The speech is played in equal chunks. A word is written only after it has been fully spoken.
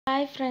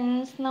Hi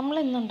friends, നമ്മൾ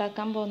ഇന്ന്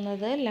ഉണ്ടാക്കാൻ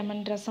പോകുന്നത് ലെമൺ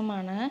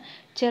രസമാണ്.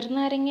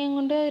 ചെറുനാരങ്ങയും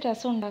കൊണ്ട്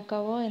രസം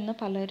ഉണ്ടാക്കാവോ എന്ന്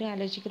പലരും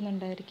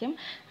ആലോചിക്കുന്നുണ്ടായിരിക്കും.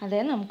 അതെ,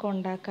 നമുക്ക്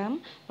ഉണ്ടാക്കാം.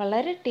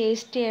 വളരെ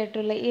ടേസ്റ്റി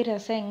ആയിട്ടുള്ള ഈ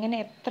രസം എങ്ങനെ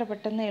എത്ര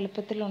പെട്ടെന്ന്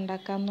എളുപ്പത്തിൽ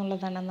ഉണ്ടാക്കാം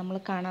എന്നുള്ളതാണ് നമ്മൾ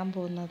കാണാൻ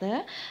പോകുന്നത്.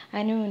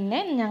 അതിന്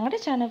മുന്നേ ഞങ്ങളുടെ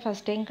ചാനൽ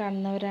ഫസ്റ്റ് ടൈം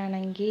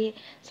കാണുന്നവരാണെങ്കിൽ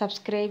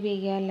സബ്സ്ക്രൈബ്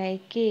ചെയ്യുക,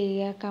 ലൈക്ക്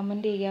ചെയ്യുക,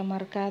 കമൻറ്റ് ചെയ്യുക,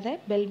 മറക്കാതെ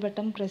ബെൽ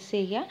ബട്ടൺ പ്രസ്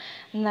ചെയ്യുക.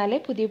 എന്നാലേ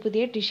പുതിയ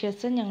പുതിയ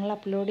ഡിഷസ് ഞങ്ങൾ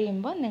അപ്ലോഡ്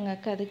ചെയ്യുമ്പോൾ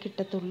നിങ്ങൾക്ക് അത്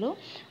കിട്ടത്തുള്ളൂ.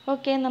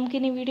 ഓക്കെ,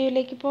 നമുക്കിനി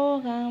വീഡിയോയിലേക്ക്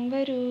പോകാം.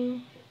 വരൂ.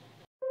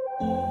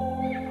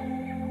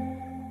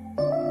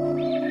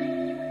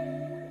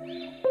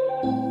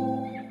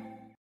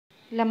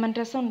 ലെമൺ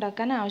രസം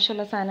ഉണ്ടാക്കാൻ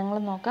ആവശ്യമുള്ള സാധനങ്ങൾ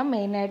നോക്കാം.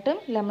 മെയിനായിട്ടും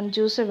ലെമൺ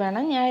ജ്യൂസ്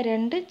വേണം. ഞാൻ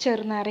 2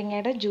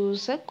 ചെറുനാരങ്ങയുടെ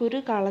ജ്യൂസ്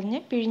കുരു കളഞ്ഞ്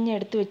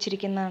പിഴിഞ്ഞെടുത്ത്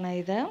വെച്ചിരിക്കുന്നതാണ്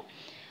ഇത്.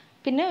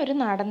 പിന്നെ ഒരു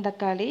നാടൻ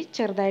തക്കാളി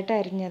ചെറുതായിട്ട്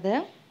അരിഞ്ഞത്,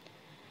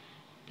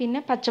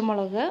 പിന്നെ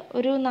പച്ചമുളക്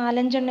ഒരു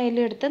 4-5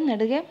 എണ്ണയിലും എടുത്ത്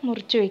നെടുകെ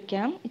മുറിച്ച്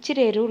വയ്ക്കാം.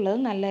 ഇച്ചിരി എരിവുള്ളത്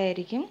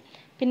നല്ലതായിരിക്കും.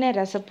 പിന്നെ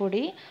രസപ്പൊടി,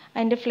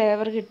 അതിൻ്റെ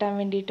ഫ്ലേവർ കിട്ടാൻ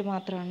വേണ്ടിയിട്ട്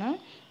മാത്രമാണ്.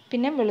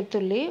 പിന്നെ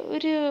വെളുത്തുള്ളി,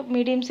 ഒരു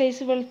മീഡിയം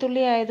സൈസ്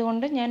വെളുത്തുള്ളി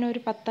ആയതുകൊണ്ട് ഞാൻ ഒരു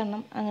 10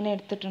 എണ്ണം അങ്ങനെ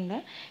എടുത്തിട്ടുണ്ട്.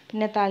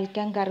 പിന്നെ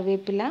താളിക്കാൻ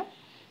കറിവേപ്പില,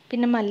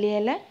 പിന്നെ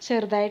മല്ലിയില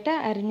ചെറുതായിട്ട്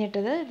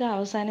അരിഞ്ഞിട്ടത്, ഇത്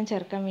അവസാനം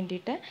ചേർക്കാൻ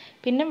വേണ്ടിയിട്ട്.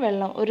 പിന്നെ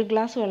വെള്ളം, 1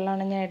 ഗ്ലാസ്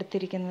വെള്ളമാണ് ഞാൻ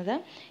എടുത്തിരിക്കുന്നത്.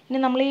 ഇനി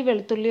നമ്മൾ ഈ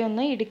വെളുത്തുള്ളി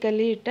ഒന്ന്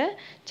ഇടിക്കല്ലിട്ട്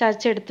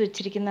ചതച്ചെടുത്ത്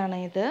വെച്ചിരിക്കുന്നതാണ്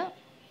ഇത്.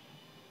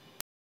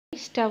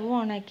 സ്റ്റവ്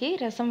ഓണാക്കി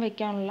രസം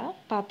വയ്ക്കാനുള്ള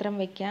പാത്രം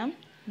വയ്ക്കാം.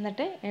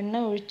 എന്നിട്ട് എണ്ണ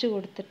ഒഴിച്ച്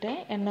കൊടുത്തിട്ട്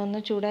എണ്ണ ഒന്ന്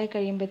ചൂടായി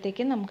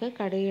കഴിയുമ്പോഴത്തേക്കും നമുക്ക്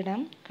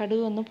കടുകിടാം.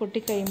 കടുക് ഒന്ന്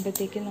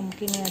പൊട്ടിക്കഴിയുമ്പോഴത്തേക്കും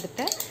നമുക്കിനി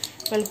അടുത്ത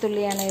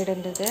വെളുത്തുള്ളിയാണ്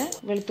ഇടേണ്ടത്.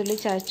 വെളുത്തുള്ളി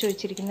ചതച്ച്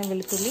വെച്ചിരിക്കുന്ന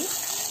വെളുത്തുള്ളി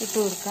ഇട്ട്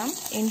കൊടുക്കാം.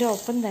 ഇതിൻ്റെ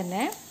ഒപ്പം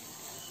തന്നെ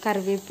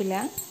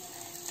കറിവേപ്പില,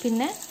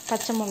 പിന്നെ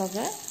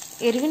പച്ചമുളക്,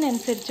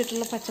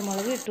 എരിവിനനുസരിച്ചിട്ടുള്ള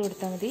പച്ചമുളക് ഇട്ട്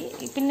കൊടുത്താൽ മതി.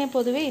 പിന്നെ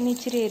പൊതുവേ ഇനി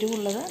ഇച്ചിരി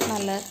എരിവുള്ളത്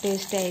നല്ല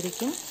ടേസ്റ്റ്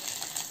ആയിരിക്കും.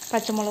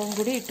 പച്ചമുളകും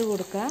കൂടി ഇട്ട്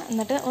കൊടുക്കുക.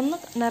 എന്നിട്ട് ഒന്ന്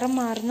നിറം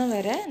മാറുന്ന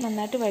വരെ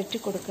നന്നായിട്ട് വഴറ്റി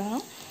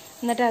കൊടുക്കണം.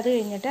 എന്നിട്ട് അത്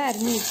കഴിഞ്ഞിട്ട്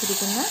അരിഞ്ഞ്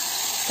വെച്ചിരിക്കുന്ന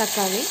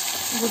തക്കാളി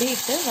കൂടി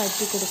ഇട്ട്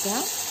വഴറ്റി കൊടുക്കുക.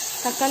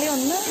 തക്കാളി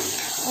ഒന്ന്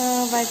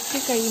വഴറ്റി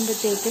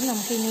കഴിയുമ്പോഴത്തേക്കും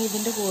നമുക്ക് ഇനി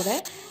ഇതിൻ്റെ കൂടെ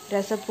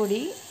രസപ്പൊടി,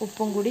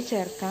 ഉപ്പും കൂടി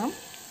ചേർക്കാം.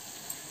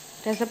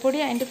 രസപ്പൊടി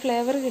അതിൻ്റെ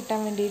ഫ്ലേവർ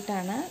കിട്ടാൻ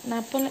വേണ്ടിയിട്ടാണ്.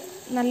 അപ്പോൾ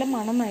നല്ല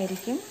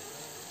മണമായിരിക്കും.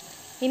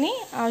 ഇനി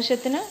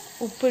ആവശ്യത്തിന്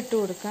ഉപ്പ് ഇട്ട്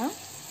കൊടുക്കാം.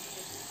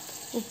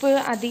 ഉപ്പ്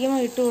അധികം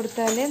ഇട്ട്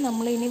കൊടുത്താൽ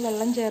നമ്മൾ ഇനി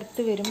വെള്ളം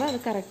ചേർത്ത് വരുമ്പോൾ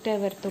അത് കറക്റ്റായി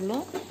വരത്തുള്ളൂ.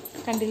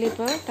 കണ്ടില്ലേ,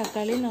 ഇപ്പോൾ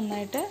തക്കാളി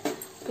നന്നായിട്ട്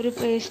ഒരു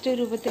പേസ്റ്റ്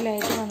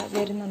രൂപത്തിലായിട്ട്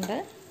വരുന്നുണ്ട്.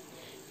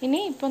 ഇനി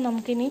ഇപ്പോൾ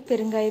നമുക്കിനി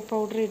പെരുങ്കായ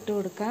പൗഡർ ഇട്ട്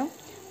കൊടുക്കാം.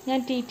 ഞാൻ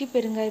TT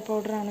പെരുങ്കായ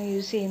പൗഡറാണ്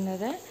യൂസ്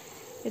ചെയ്യുന്നത്.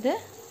 ഇത്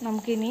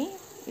നമുക്കിനി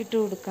ഇട്ട്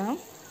കൊടുക്കാം.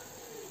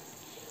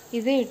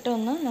 ഇത്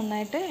ഇട്ടൊന്ന്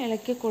നന്നായിട്ട്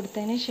ഇളക്കി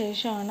കൊടുത്തതിന്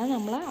ശേഷമാണ്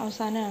നമ്മൾ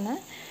അവസാനമാണ്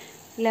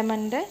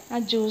ലെമണിൻ്റെ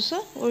ആ ജ്യൂസ്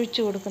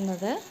ഒഴിച്ചു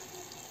കൊടുക്കുന്നത്.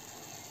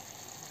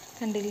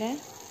 കണ്ടില്ലേ,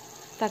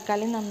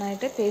 തക്കാളി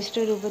നന്നായിട്ട്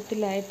പേസ്റ്റ്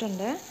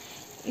രൂപത്തിലായിട്ടുണ്ട്.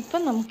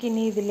 ഇപ്പം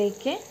നമുക്കിനി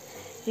ഇതിലേക്ക്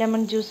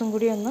ലെമൺ ജ്യൂസും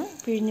കൂടി ഒന്ന്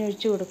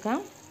പിഴിഞ്ഞൊഴിച്ച് കൊടുക്കാം.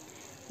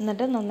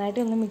 എന്നിട്ട്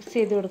നന്നായിട്ട് ഒന്ന് മിക്സ്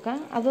ചെയ്ത് കൊടുക്കാം.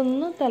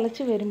 അതൊന്ന്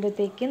തിളച്ച്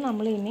വരുമ്പോഴത്തേക്ക്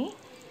നമ്മളിനി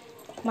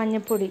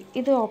മഞ്ഞൾപ്പൊടി,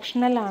 ഇത്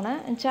ഓപ്ഷണലാണ്,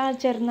 വെച്ചാൽ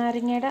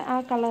ചെറുനാരങ്ങയുടെ ആ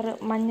കളറ്,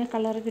 മഞ്ഞ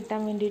കളറ്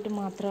കിട്ടാൻ വേണ്ടിയിട്ട്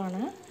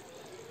മാത്രമാണ്.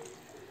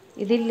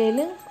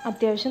 ഇതില്ലേലും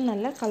അത്യാവശ്യം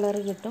നല്ല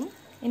കളറ് കിട്ടും.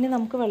 ഇനി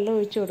നമുക്ക് വെള്ളം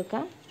ഒഴിച്ച്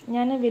കൊടുക്കാം.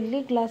 ഞാൻ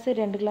വലിയ ഗ്ലാസ്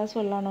 2 ഗ്ലാസ്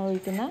വെള്ളമാണ്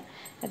ഒഴിക്കുന്നത്.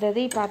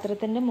 അതായത് ഈ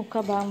പാത്രത്തിൻ്റെ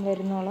മുക്കാൽ ഭാഗം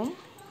വരുന്നോളം.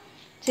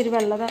 ഇച്ചിരി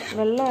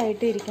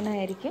വെള്ളമായിട്ട്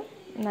ഇരിക്കണമായിരിക്കും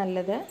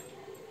നല്ലത്.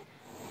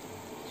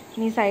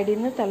 ഇനി സൈഡിൽ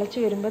നിന്ന് തിളച്ച്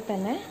വരുമ്പോൾ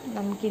തന്നെ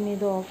നമുക്കിനി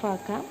ഇത്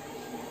ഓഫാക്കാം.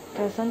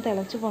 രസം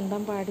തിളച്ച്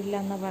പൊന്താൻ പാടില്ല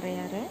എന്നാണ്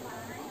പറയാറ്.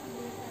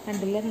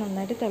 കണ്ടില്ല,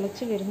 നന്നായിട്ട്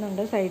തിളച്ച്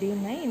വരുന്നുണ്ട് സൈഡിൽ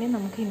നിന്ന്. ഇനി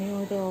നമുക്കിനി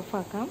ഇത്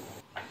ഓഫാക്കാം.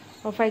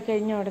 ഓഫായി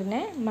കഴിഞ്ഞ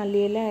ഉടനെ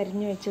മല്ലിയില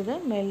അരിഞ്ഞു വെച്ചത്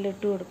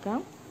മേളിലിട്ട്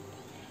കൊടുക്കാം.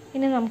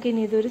 ഇനി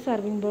നമുക്കിനി ഇതൊരു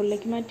സർവിങ്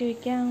ബൗളിലേക്ക് മാറ്റി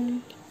വയ്ക്കാം.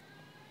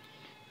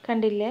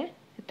 കണ്ടില്ലേ,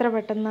 എത്ര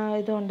പെട്ടെന്ന്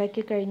ഇത്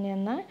ഉണ്ടാക്കി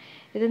കഴിഞ്ഞെന്ന്.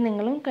 ഇത്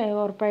നിങ്ങളും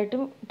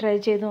ഉറപ്പായിട്ടും ട്രൈ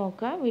ചെയ്ത്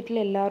നോക്കുക.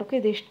 വീട്ടിലെല്ലാവർക്കും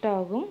ഇത്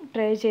ഇഷ്ടമാകും.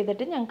 ട്രൈ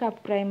ചെയ്തിട്ട് ഞങ്ങൾക്ക്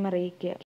അഭിപ്രായം അറിയിക്കുക.